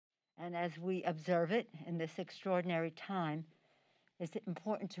And as we observe it in this extraordinary time, it's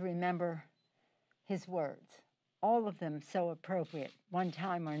important to remember his words, all of them so appropriate, one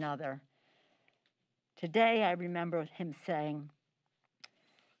time or another. Today, I remember him saying,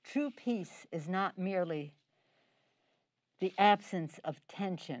 "True peace is not merely the absence of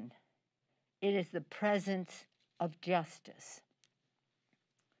tension, it is the presence of justice."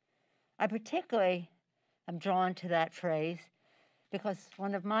 I particularly am drawn to that phrase because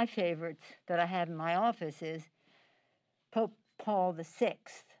one of my favorites that I have in my office is Pope Paul VI.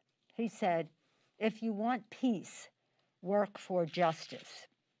 He said, "If you want peace, work for justice."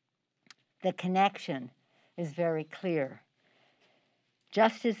 The connection is very clear.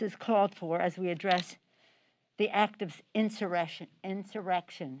 Justice is called for as we address the act of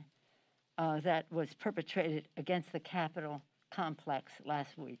insurrection that was perpetrated against the Capitol complex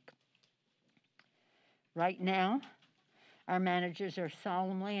last week. Right now, our managers are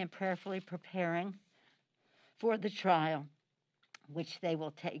solemnly and prayerfully preparing for the trial, which they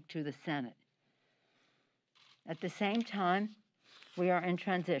will take to the Senate. At the same time, we are in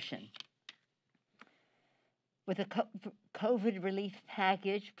transition. With a COVID relief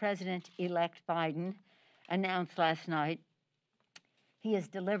package, President-elect Biden announced last night he is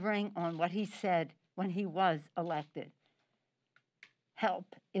delivering on what he said when he was elected.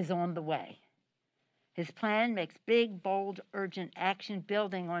 Help is on the way. His plan makes big, bold, urgent action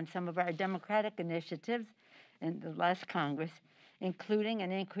building on some of our Democratic initiatives in the last Congress, including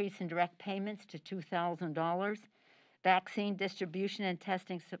an increase in direct payments to $2,000, vaccine distribution and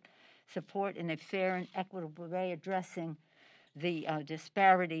testing support in a fair and equitable way, addressing the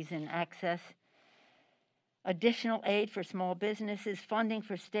disparities in access, additional aid for small businesses, funding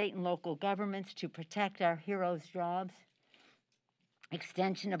for state and local governments to protect our heroes' jobs,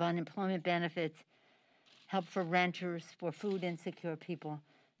 extension of unemployment benefits, help for renters, for food insecure people,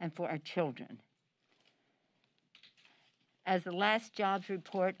 and for our children. As the last jobs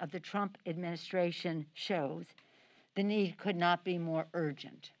report of the Trump administration shows, the need could not be more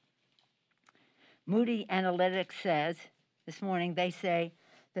urgent. Moody Analytics says, this morning, they say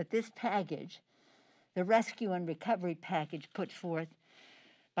that this package, the rescue and recovery package put forth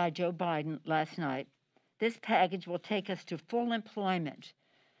by Joe Biden last night, this package will take us to full employment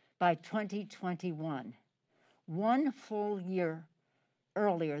by 2021, one full year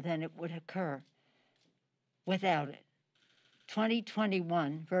earlier than it would occur without it.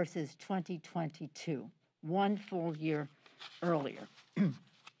 2021 versus 2022, one full year earlier.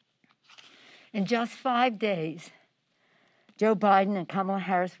 In just 5 days, Joe Biden and Kamala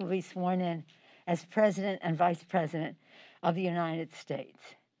Harris will be sworn in as President and Vice President of the United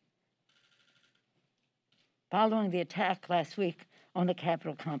States. Following the attack last week on the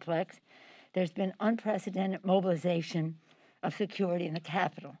Capitol complex, there's been unprecedented mobilization of security in the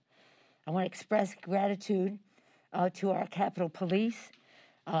Capitol. I want to express gratitude to our Capitol Police,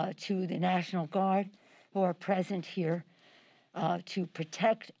 to the National Guard who are present here to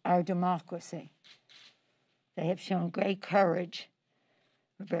protect our democracy. They have shown great courage.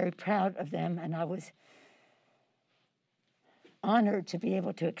 We're very proud of them, and I was honored to be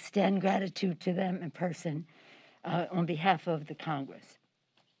able to extend gratitude to them in person on behalf of the Congress.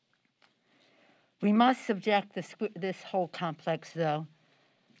 We must subject this whole complex, though,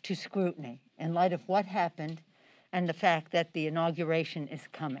 to scrutiny in light of what happened and the fact that the inauguration is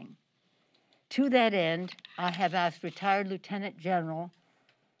coming. To that end, I have asked retired Lieutenant General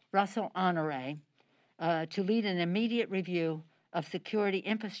Russel Honoré to lead an immediate review of security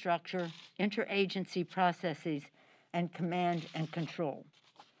infrastructure, interagency processes, and command and control.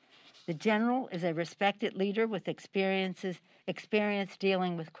 The general is a respected leader with experience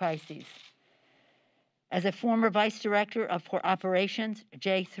dealing with crises. As a former Vice Director for Operations,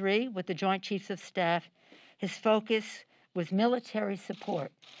 J3, with the Joint Chiefs of Staff, his focus was military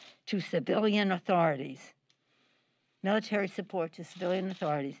support to civilian authorities. And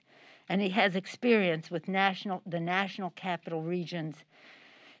he has experience with the National Capital Region's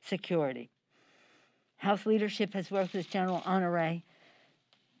security. House leadership has worked with General Honoré,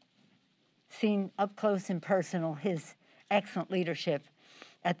 seen up close and personal his excellent leadership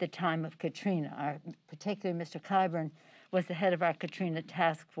at the time of Katrina. Particularly Mr. Clyburn was the head of our Katrina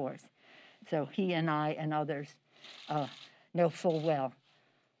task force. So he and I and others know full well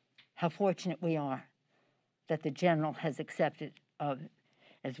how fortunate we are that the general has accepted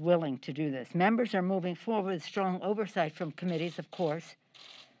as willing to do this. Members are moving forward with strong oversight from committees, of course,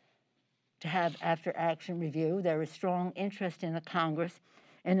 to have after-action review. There is strong interest in the Congress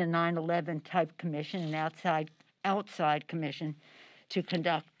in a 9/11 type commission, an outside commission, to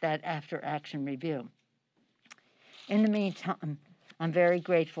conduct that after-action review. In the meantime, I'm very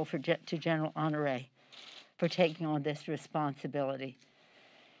grateful to General Honoré for taking on this responsibility.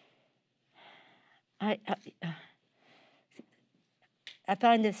 I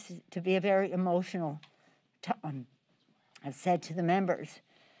find this to be a very emotional time. I've said to the members,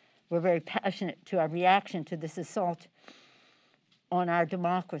 we're very passionate to our reaction to this assault on our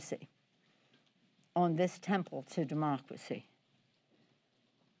democracy, on this temple to democracy.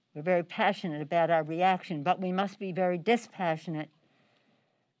 We're very passionate about our reaction, but we must be very dispassionate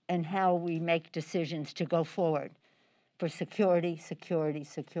in how we make decisions to go forward for security, security,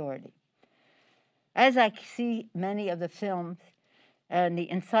 security. As I see many of the films and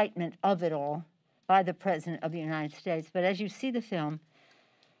the incitement of it all by the President of the United States, but as you see the film,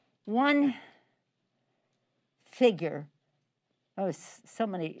 one figure, oh, so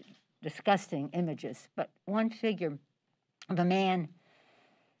many disgusting images, but one figure of a man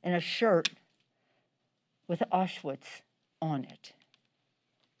in a shirt with Auschwitz on it.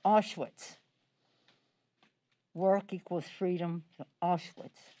 Auschwitz. Work equals freedom to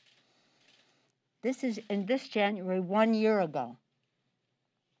Auschwitz. This is in this January, 1 year ago.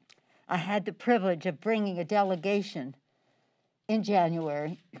 I had the privilege of bringing a delegation in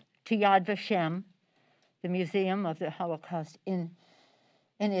January to Yad Vashem, the Museum of the Holocaust in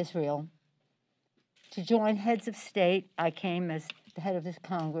Israel, to join heads of state. I came as the head of this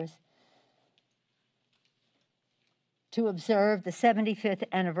Congress to observe the 75th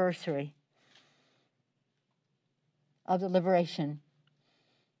anniversary of the liberation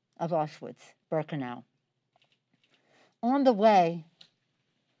of Auschwitz-Birkenau. On the way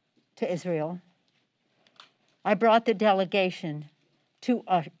to Israel, I brought the delegation to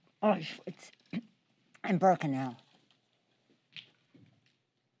Auschwitz and Birkenau.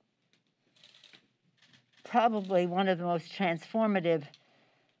 Probably one of the most transformative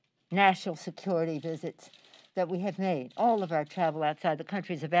national security visits that we have made. All of our travel outside the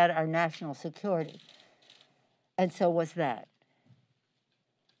country is about our national security. And so was that.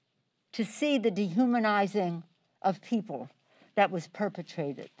 To see the dehumanizing of people that was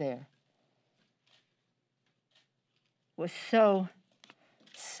perpetrated there was so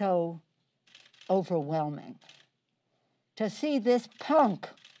overwhelming. To see this punk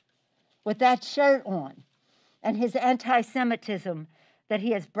with that shirt on and his anti-Semitism that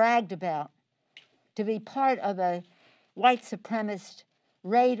he has bragged about, to be part of a white supremacist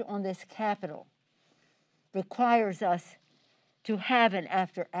raid on this Capitol, requires us to have an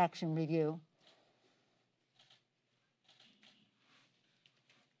after-action review,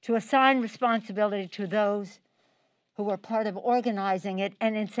 to assign responsibility to those who were part of organizing it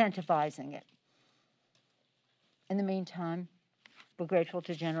and incentivizing it. In the meantime, we're grateful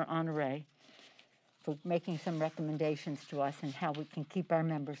to General Honoré for making some recommendations to us on how we can keep our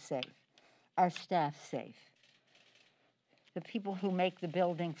members safe, our staff safe, the people who make the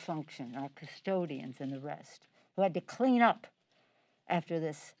building function, our custodians and the rest, who had to clean up after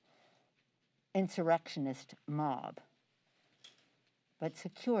this insurrectionist mob. But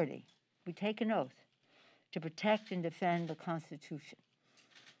security, we take an oath to protect and defend the Constitution,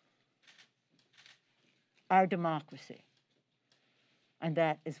 our democracy. And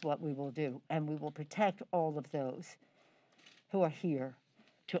that is what we will do. And we will protect all of those who are here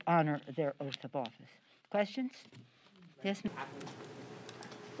to honor their oath of office. Questions? Yes, ma'am.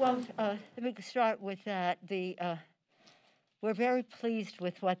 Well, let me start with that. We're very pleased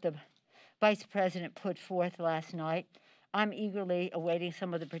with what the Vice President put forth last night. I'm eagerly awaiting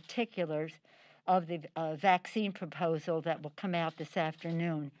some of the particulars of the vaccine proposal that will come out this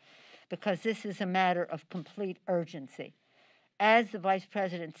afternoon, because this is a matter of complete urgency. As the Vice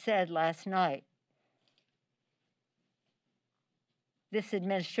President said last night, this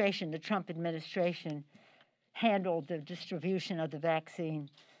administration, the Trump administration, handled the distribution of the vaccine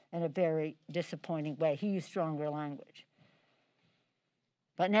in a very disappointing way. He used stronger language.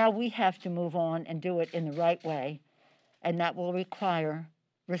 But now we have to move on and do it in the right way, and that will require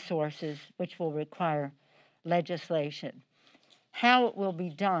resources, which will require legislation. How it will be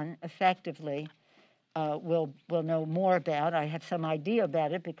done effectively, we'll know more about. I have some idea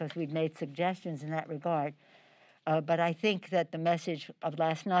about it because we've made suggestions in that regard. But I think that the message of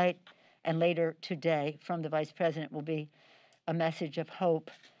last night and later today from the Vice President will be a message of hope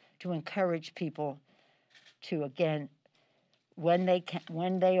to encourage people to, again, when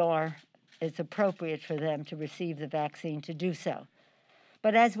it's appropriate for them to receive the vaccine, to do so.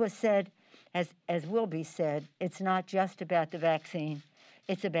 But as was said, as will be said, it's not just about the vaccine.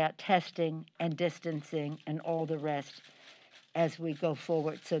 It's about testing and distancing and all the rest as we go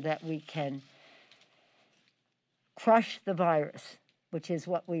forward so that we can crush the virus, which is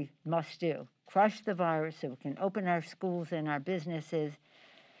what we must do, crush the virus, so we can open our schools and our businesses,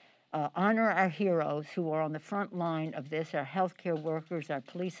 honor our heroes who are on the front line of this, our healthcare workers, our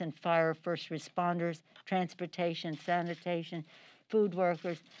police and fire, first responders, transportation, sanitation, food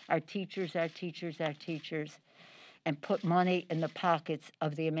workers, our teachers, and put money in the pockets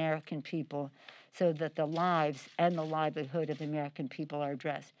of the American people so that the lives and the livelihood of the American people are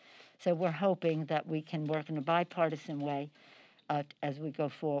addressed. So we're hoping that we can work in a bipartisan way as we go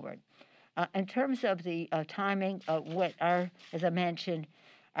forward. In terms of the timing, as I mentioned,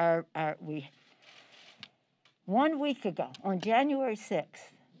 1 week ago, on January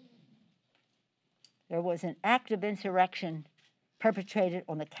 6th, there was an act of insurrection perpetrated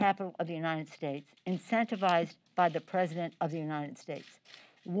on the Capitol of the United States, incentivized by the President of the United States.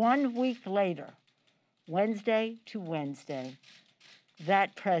 1 week later, Wednesday to Wednesday,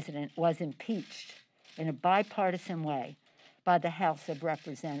 that president was impeached in a bipartisan way by the House of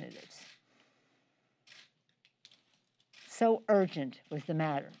Representatives. So urgent was the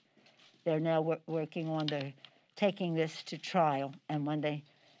matter. They're now working on taking this to trial, and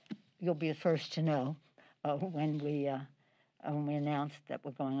you'll be the first to know when we announce that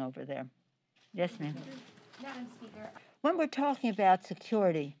we're going over there. Yes, ma'am. Madam Speaker. When we're talking about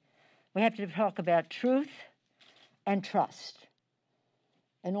security, we have to talk about truth and trust.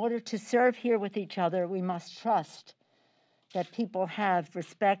 In order to serve here with each other, we must trust that people have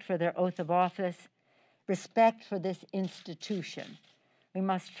respect for their oath of office, respect for this institution. We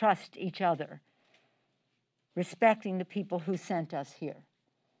must trust each other, respecting the people who sent us here.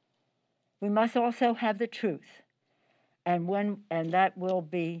 We must also have the truth, and that will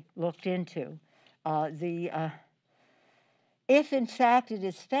be looked into. If in fact it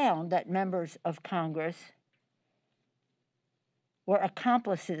is found that members of Congress were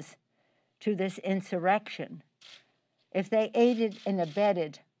accomplices to this insurrection, if they aided and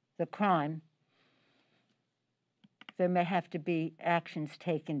abetted the crime, there may have to be actions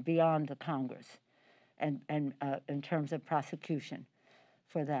taken beyond the Congress and in terms of prosecution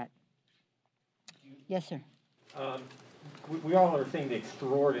for that. Yes, sir. We all are seeing the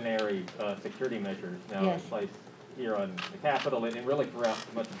extraordinary security measures now in place here on the Capitol and really throughout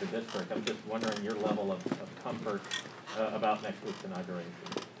much of the district. I'm just wondering your level of comfort about next week's inauguration.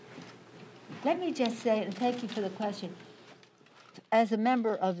 Let me just say, and thank you for the question, as a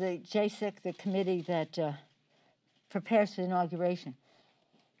member of the JSIC, the committee that prepares for the inauguration,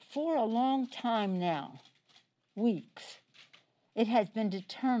 for a long time now, weeks, it has been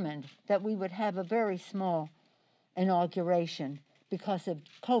determined that we would have a very small inauguration because of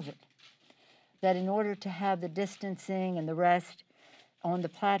COVID, that in order to have the distancing and the rest on the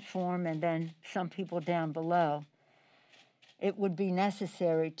platform and then some people down below, it would be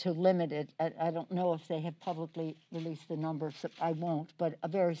necessary to limit it. I don't know if they have publicly released the numbers, so I won't, but a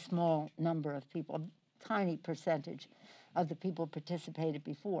very small number of people, a tiny percentage of the people participated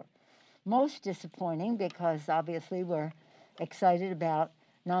before. Most disappointing because obviously we're excited about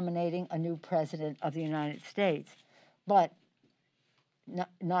nominating a new president of the United States, but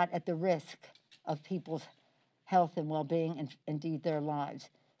not at the risk of people's health and well-being and indeed their lives.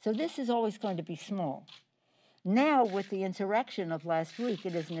 So this is always going to be small. Now, with the insurrection of last week,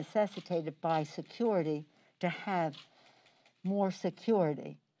 it is necessitated by security to have more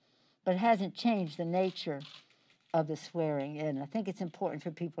security, but it hasn't changed the nature of the swearing in. I think it's important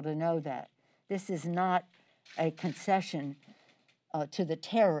for people to know that. This is not a concession to the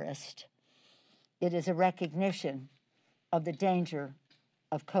terrorist. It is a recognition of the danger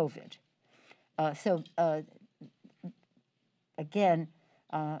of COVID. Again,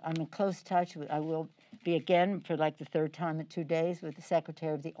 I'm in close touch with, I will be again for like the third time in 2 days with the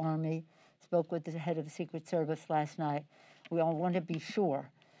Secretary of the Army, spoke with the head of the Secret Service last night. We all want to be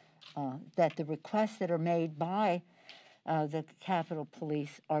sure that the requests that are made by the Capitol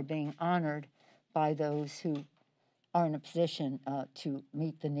Police are being honored by those who are in a position to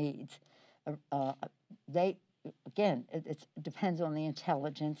meet the needs. It depends on the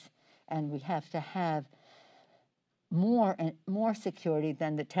intelligence, and we have to have more security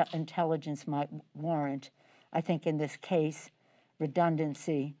than the intelligence might warrant. I think in this case,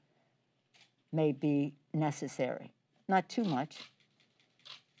 redundancy may be necessary. Not too much,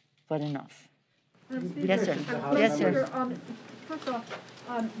 but enough. Yes, sir. Yes, sir. First off,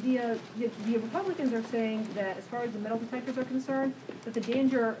 the Republicans are saying that as far as the metal detectors are concerned, that the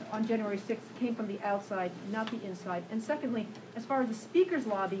danger on January 6th came from the outside, not the inside. And secondly, as far as the Speaker's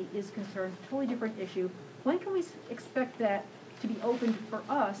lobby is concerned, totally different issue. When can we expect that to be opened for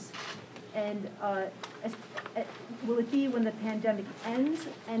us? And will it be when the pandemic ends?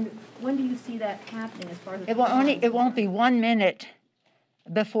 And when do you see that happening as far as it won't be 1 minute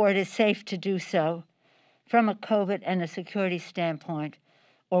before it is safe to do so from a COVID and a security standpoint,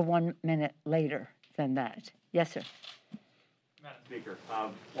 or 1 minute later than that. Yes, sir. Madam Speaker,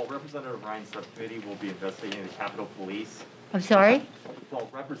 while Representative Ryan's subcommittee will be investigating the Capitol Police. I'm sorry? While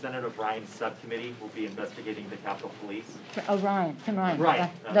Representative Ryan's subcommittee will be investigating the Capitol Police. Oh, Ryan, Tim Ryan. Right.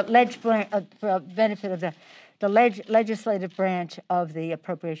 The for benefit of the legislative branch of the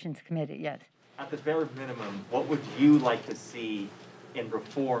Appropriations Committee, yes. At the bare minimum, what would you like to see in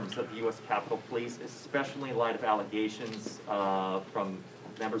reforms of the U.S. Capitol Police, especially in light of allegations from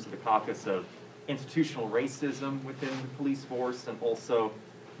members of the caucus of institutional racism within the police force and also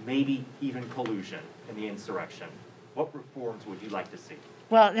maybe even collusion in the insurrection? What reforms would you like to see?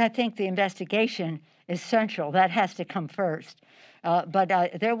 Well, I think the investigation is central. That has to come first. But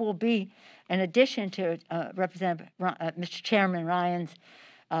there will be, in addition to Mr. Chairman Ryan's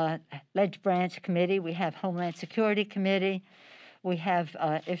Ledge Branch Committee, we have Homeland Security Committee. We have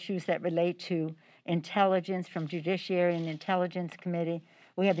issues that relate to intelligence from Judiciary and Intelligence Committee.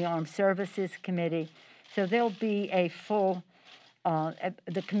 We have the Armed Services Committee. So there'll be a full,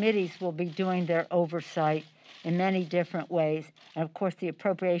 the committees will be doing their oversight in many different ways. And of course, the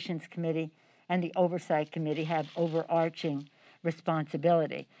Appropriations Committee and the Oversight Committee have overarching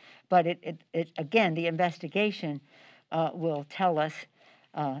responsibility. But again, the investigation will tell us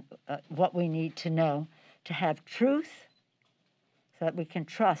what we need to know to have truth so that we can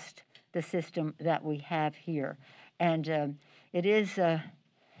trust the system that we have here. And it's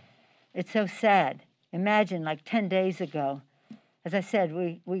so sad. Imagine like 10 days ago, as I said,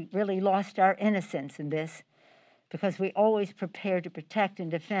 we really lost our innocence in this because we always prepare to protect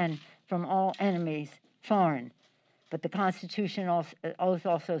and defend from all enemies foreign. But the Constitution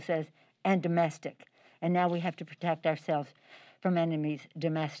also says, and domestic. And now we have to protect ourselves from enemies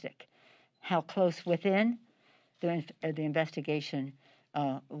domestic. How close within? The investigation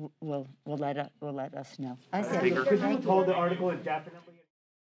will let us know. Speaker, could you hold the article indefinitely?